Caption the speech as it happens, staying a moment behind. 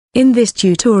In this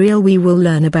tutorial we will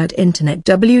learn about Internet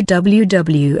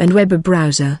www and web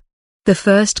browser. The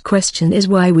first question is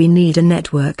why we need a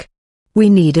network. We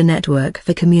need a network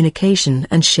for communication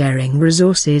and sharing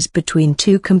resources between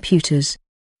two computers.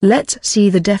 Let's see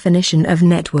the definition of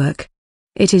network.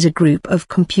 It is a group of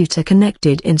computer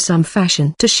connected in some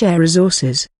fashion to share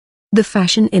resources. The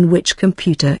fashion in which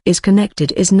computer is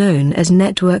connected is known as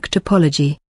network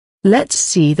topology. Let's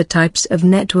see the types of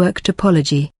network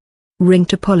topology. Ring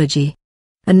topology.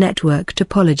 A network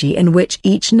topology in which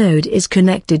each node is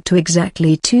connected to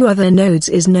exactly two other nodes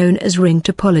is known as ring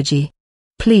topology.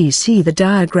 Please see the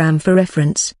diagram for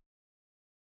reference.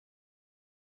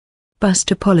 Bus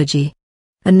topology.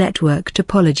 A network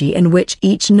topology in which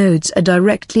each nodes are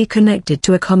directly connected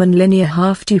to a common linear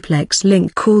half-duplex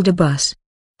link called a bus.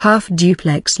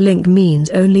 Half-duplex link means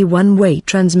only one-way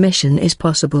transmission is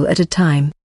possible at a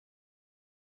time.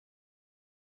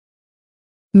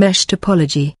 Mesh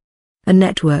topology. A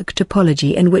network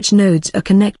topology in which nodes are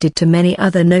connected to many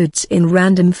other nodes in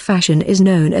random fashion is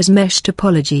known as mesh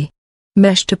topology.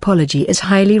 Mesh topology is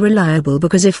highly reliable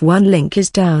because if one link is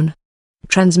down,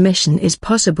 transmission is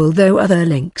possible through other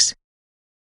links.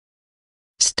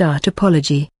 Star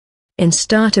topology. In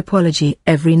star topology,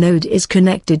 every node is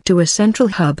connected to a central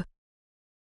hub.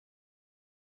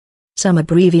 Some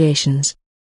abbreviations.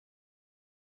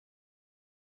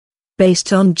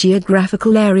 Based on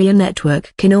geographical area,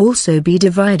 network can also be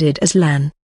divided as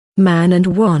LAN, MAN and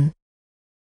WAN.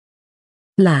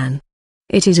 LAN.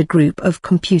 It is a group of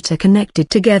computer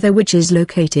connected together which is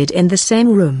located in the same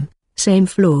room, same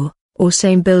floor, or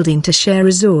same building to share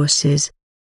resources.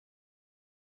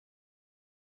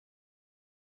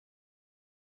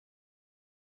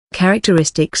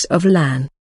 Characteristics of LAN.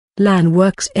 LAN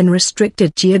works in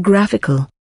restricted geographical.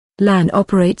 LAN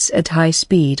operates at high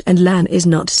speed and LAN is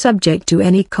not subject to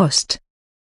any cost.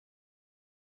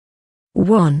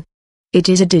 WAN. It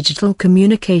is a digital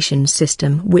communication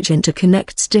system which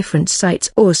interconnects different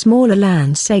sites or smaller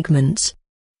LAN segments.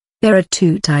 There are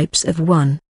two types of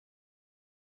WAN.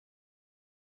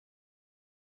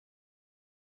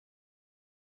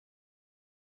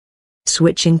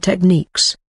 Switching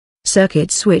techniques. Circuit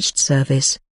switched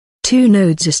service. Two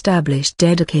nodes establish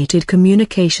dedicated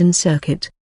communication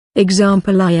circuit.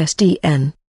 Example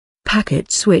ISDN. Packet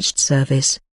switched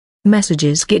service.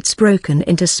 Messages gets broken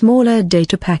into smaller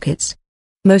data packets.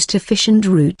 Most efficient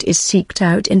route is seeked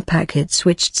out in packet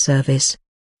switched service.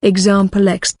 Example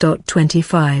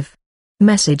X.25.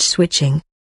 Message switching.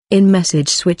 In message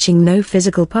switching no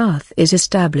physical path is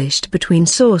established between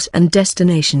source and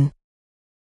destination.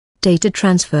 Data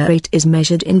transfer rate is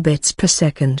measured in bits per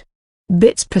second.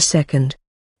 Bits per second.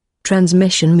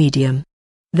 Transmission medium.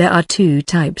 There are two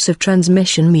types of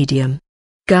transmission medium.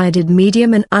 Guided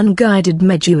medium and unguided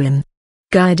medium.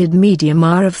 Guided medium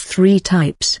are of three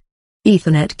types.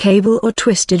 Ethernet cable or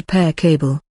twisted pair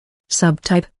cable.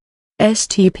 Subtype.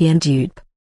 STP and DUP.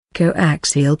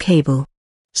 Coaxial cable.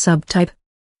 Subtype.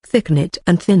 Thicknet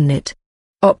and thinnet.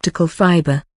 Optical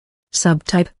fiber.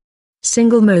 Subtype.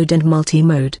 Single mode and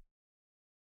multi-mode.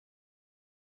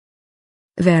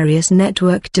 Various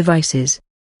network devices.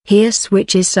 Here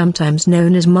switch is sometimes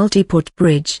known as multi-port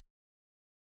bridge.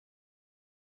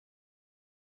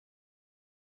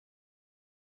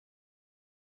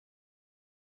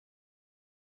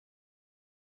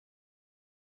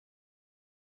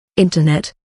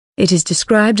 Internet. It is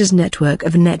described as network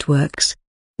of networks.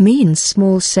 Means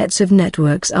small sets of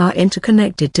networks are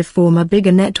interconnected to form a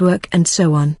bigger network and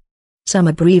so on. Some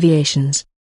abbreviations.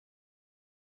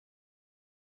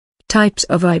 Types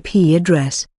of IP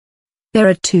address. There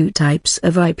are two types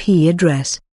of IP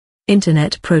address.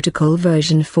 Internet Protocol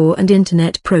version 4 and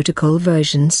Internet Protocol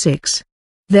version 6.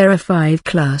 There are 5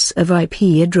 class of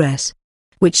IP address,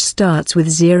 which starts with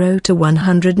 0 to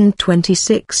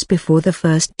 126 before the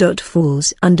first dot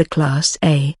falls under class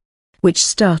A, which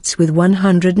starts with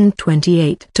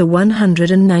 128 to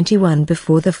 191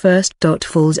 before the first dot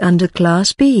falls under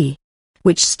class B,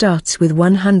 which starts with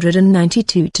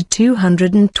 192 to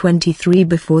 223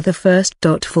 before the first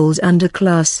dot falls under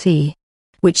class C,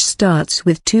 which starts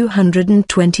with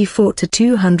 224 to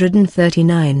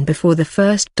 239 before the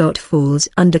first dot falls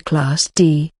under class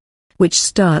D, which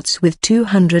starts with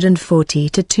 240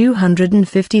 to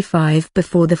 255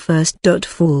 before the first dot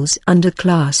falls under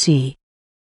class E.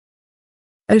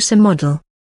 OSA model.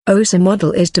 OSA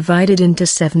model is divided into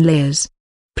 7 layers.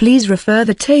 Please refer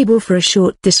the table for a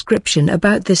short description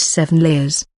about this 7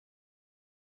 layers.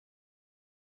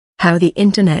 How the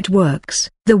Internet works.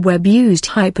 The web used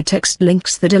hypertext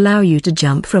links that allow you to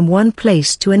jump from one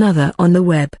place to another on the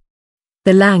web.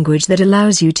 The language that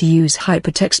allows you to use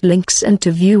hypertext links and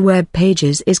to view web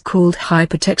pages is called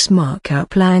Hypertext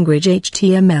Markup Language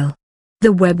 (HTML).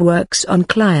 The web works on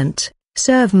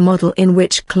client-server model in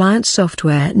which client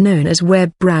software known as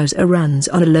web browser runs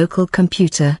on a local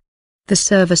computer. The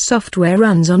server software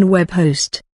runs on web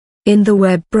host. In the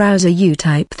web browser you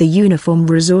type the Uniform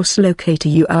Resource Locator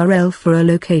URL for a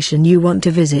location you want to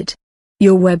visit.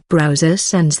 Your web browser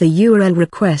sends the URL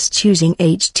request using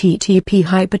HTTP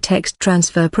Hypertext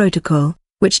Transfer Protocol,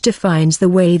 which defines the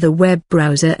way the web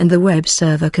browser and the web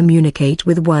server communicate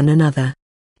with one another.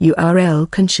 URL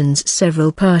contains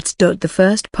several parts. The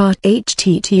first part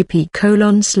http://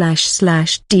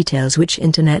 details which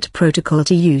internet protocol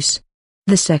to use.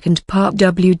 The second part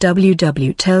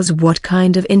www tells what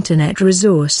kind of internet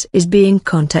resource is being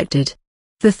contacted.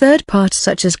 The third part,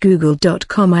 such as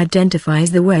google.com, identifies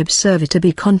the web server to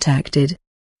be contacted.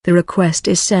 The request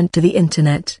is sent to the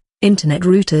internet. Internet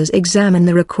routers examine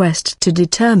the request to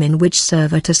determine which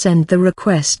server to send the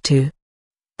request to.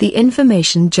 The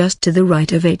information just to the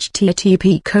right of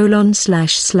http://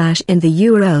 in the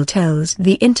URL tells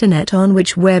the internet on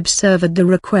which web server the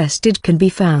requested can be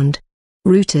found.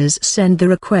 Routers send the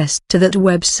request to that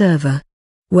web server.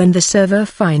 When the server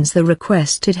finds the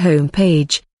requested home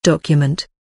page, document,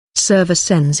 server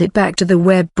sends it back to the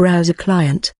web browser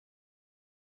client.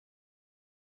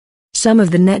 Some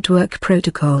of the network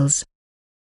protocols.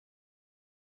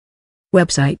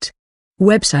 Website.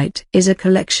 Website is a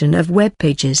collection of web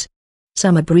pages.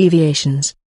 Some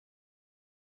abbreviations.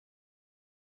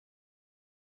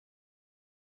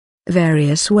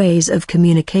 Various ways of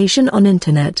communication on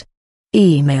Internet.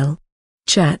 Email.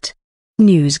 Chat.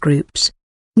 Newsgroups.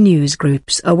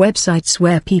 Newsgroups are websites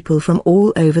where people from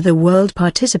all over the world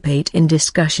participate in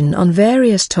discussion on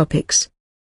various topics.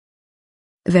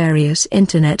 Various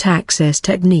Internet access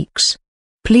techniques.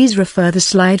 Please refer the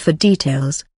slide for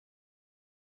details.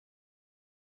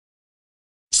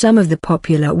 Some of the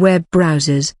popular web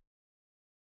browsers.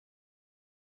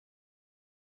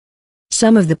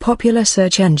 Some of the popular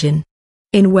search engine.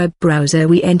 In web browser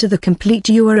we enter the complete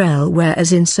URL,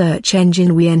 whereas in search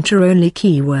engine we enter only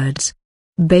keywords.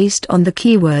 Based on the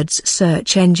keywords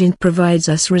search engine provides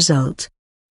us result.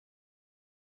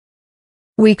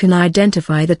 We can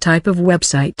identify the type of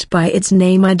website by its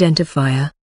name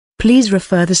identifier. Please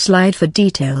refer the slide for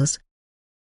details.